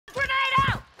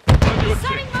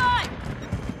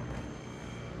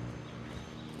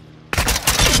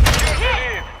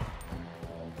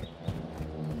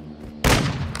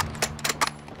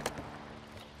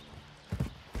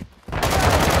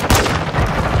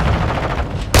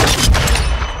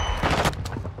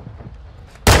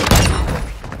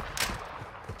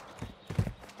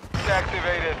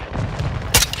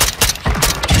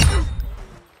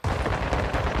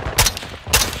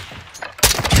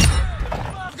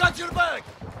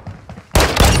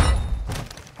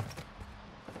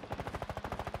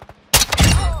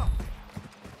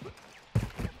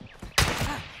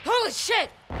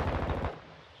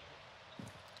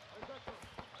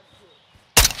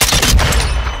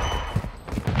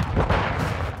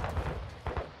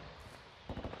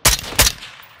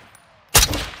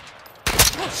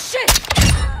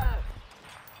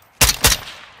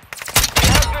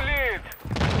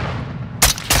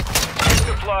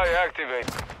activate.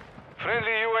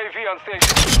 Friendly UAV on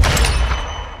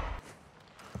station.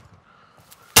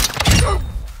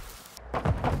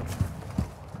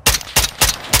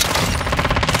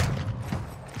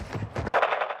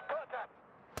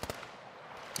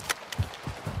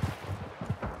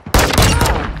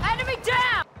 Enemy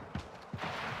down!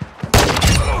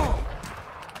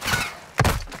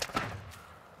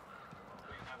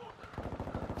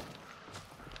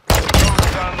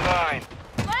 Online.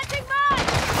 Planting mine!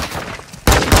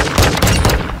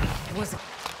 Was it?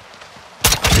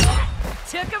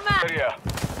 Took him out! Area.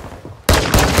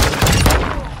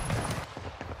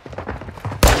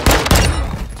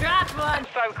 Dropped one!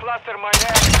 Hostile cluster mine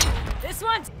head. This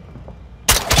one's...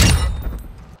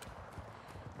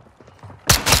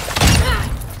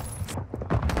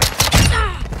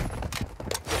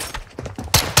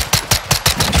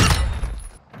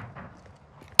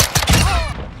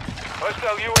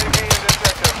 Hostile UAV in the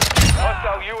sector.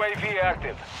 Hostile UAV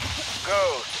active.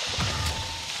 Go.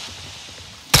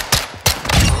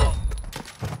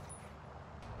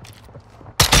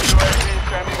 UAV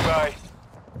standing by.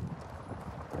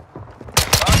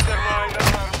 Mastermind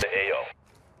alarm. The AO.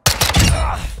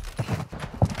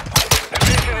 The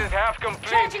mission is half complete.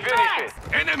 Changing Finish bags.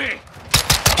 it. Enemy!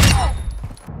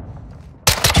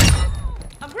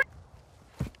 I'm...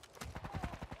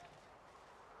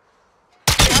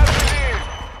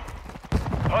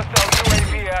 Hostile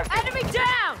UAV active. Enemy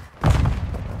down!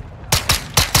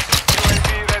 UAV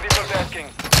ready for tasking.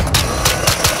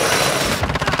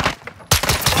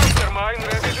 Mastermind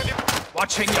ready to deploy.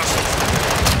 Watching yourself.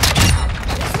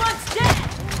 This one's dead!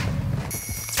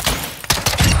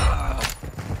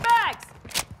 Bags!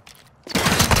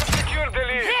 Secure the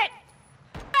lead. Hit!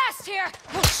 Fast here!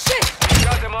 Oh shit! We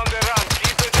got them on the run.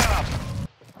 Keep it up.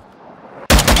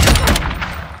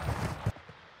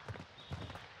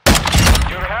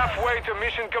 You're halfway to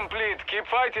mission complete. Keep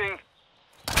fighting.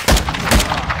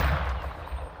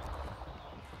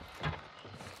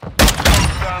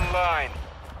 Online.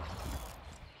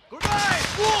 Goodbye,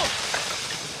 fool!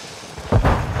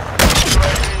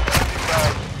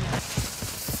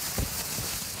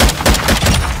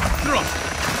 Drop.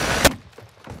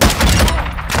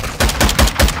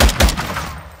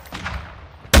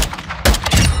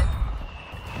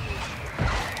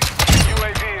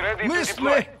 UAV ready to Missed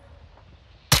deploy. me.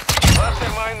 Cluster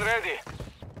mine ready.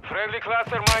 Friendly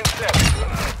cluster mine set.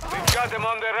 We've got them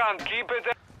on the run. Keep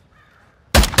it.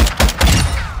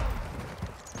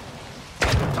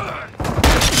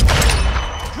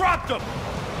 Dropped them.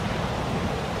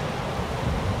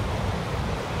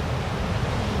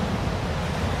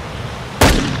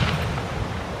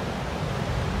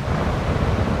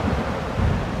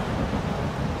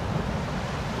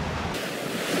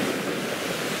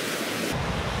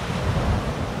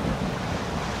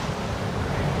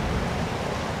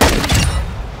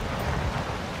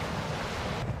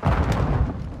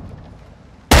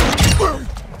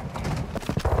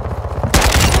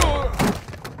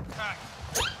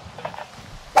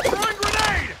 Throwing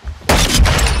grenade.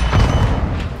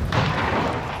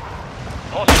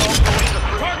 Hostile towards the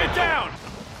cruise Target missile. down.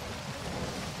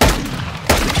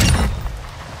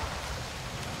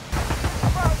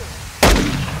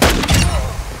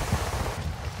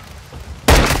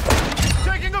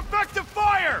 Taking effective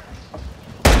fire.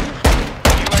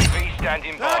 UAV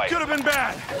standing by. That could have been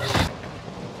bad.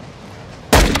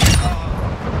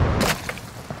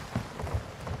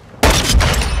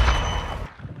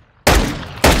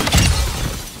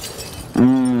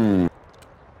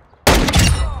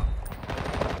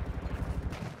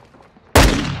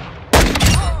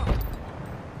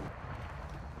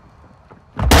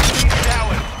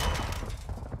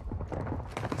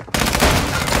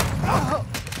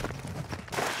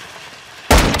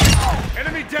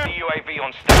 Enemy down. UAV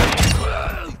on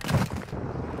station.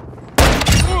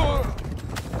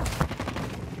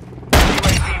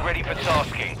 UAV ready for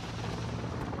tasking.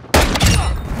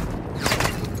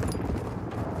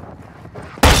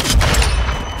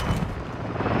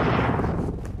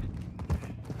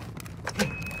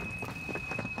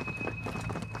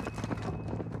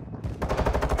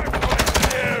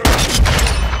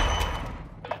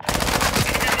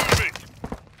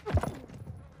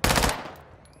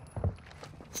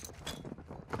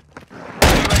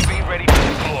 UAV ready for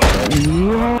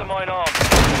deploy. Mastermind armed.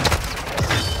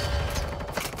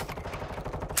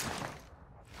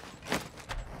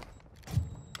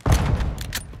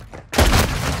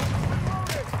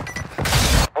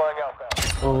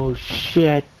 Oh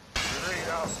shit.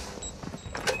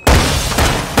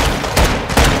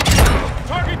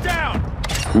 Target down.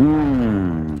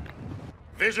 Mmm.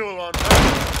 Visual on.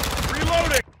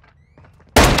 Reloading.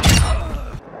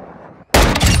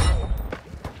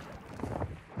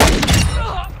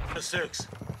 the 6.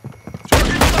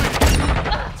 Target sighted.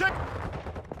 Check.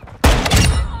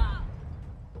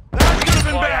 That could have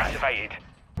been bad. Activated.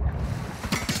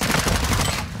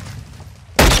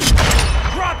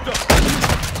 Dropped him.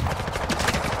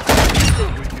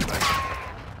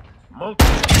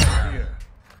 Multiple here.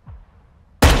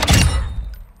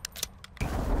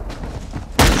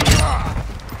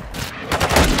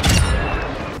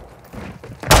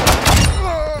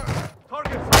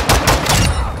 Target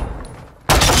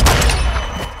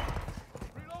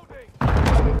reloading.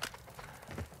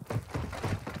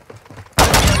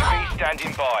 UAV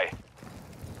standing by.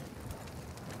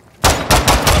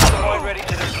 Cluster mine ready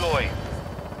to deploy.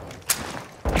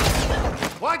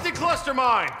 Light cluster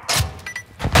mine.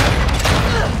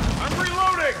 I'm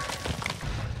reloading.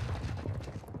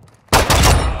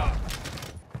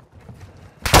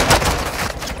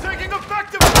 Taking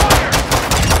effective fire.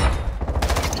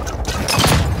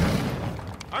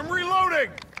 I'm reloading.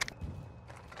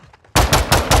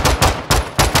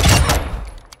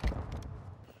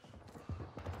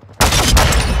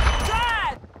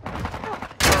 Dad!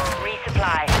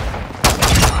 Resupply.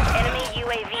 Enemy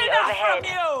UAV Enough overhead. from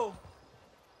you!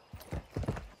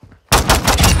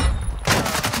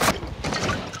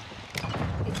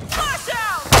 Flash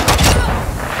out!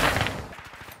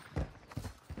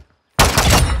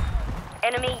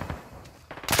 Enemy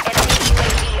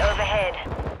UAV overhead.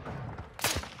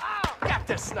 Got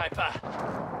the sniper.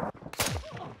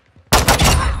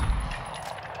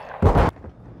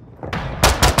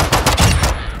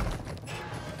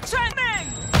 Training!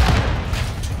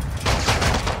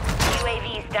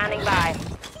 UAV standing by.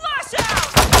 Flash out!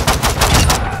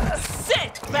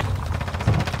 Sit back!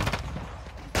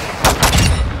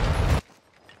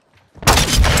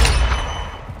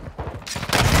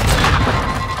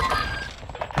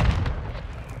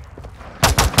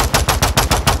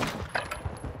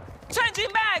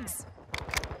 Changing bags!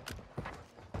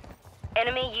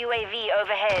 Enemy UAV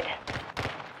overhead.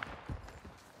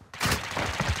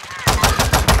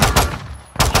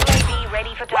 UAV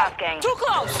ready for tasking. Too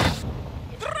close!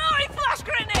 Throwing flash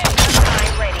grenade!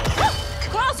 Mine ready.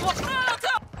 Close one!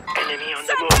 Molotov! Enemy on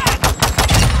Send back!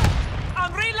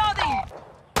 I'm reloading!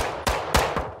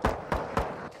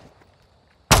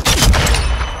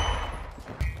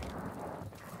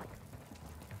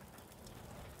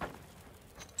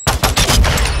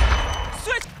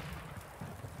 Switch!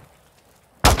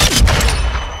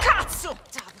 Katsu!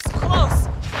 That was close!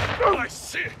 I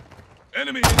see.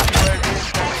 Enemy in UAV.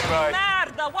 Right.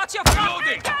 Merda! Watch your front!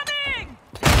 Reloading. Incoming!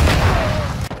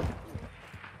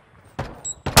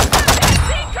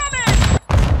 Incoming!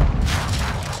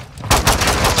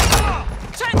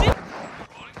 Changing!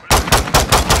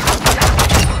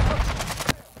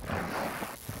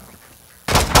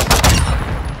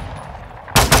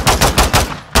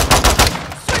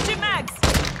 Switching mags!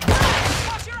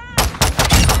 Watch your ass!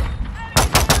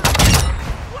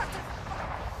 What the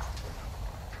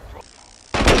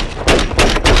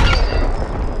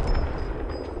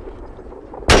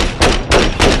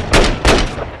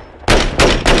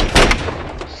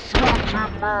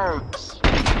Max.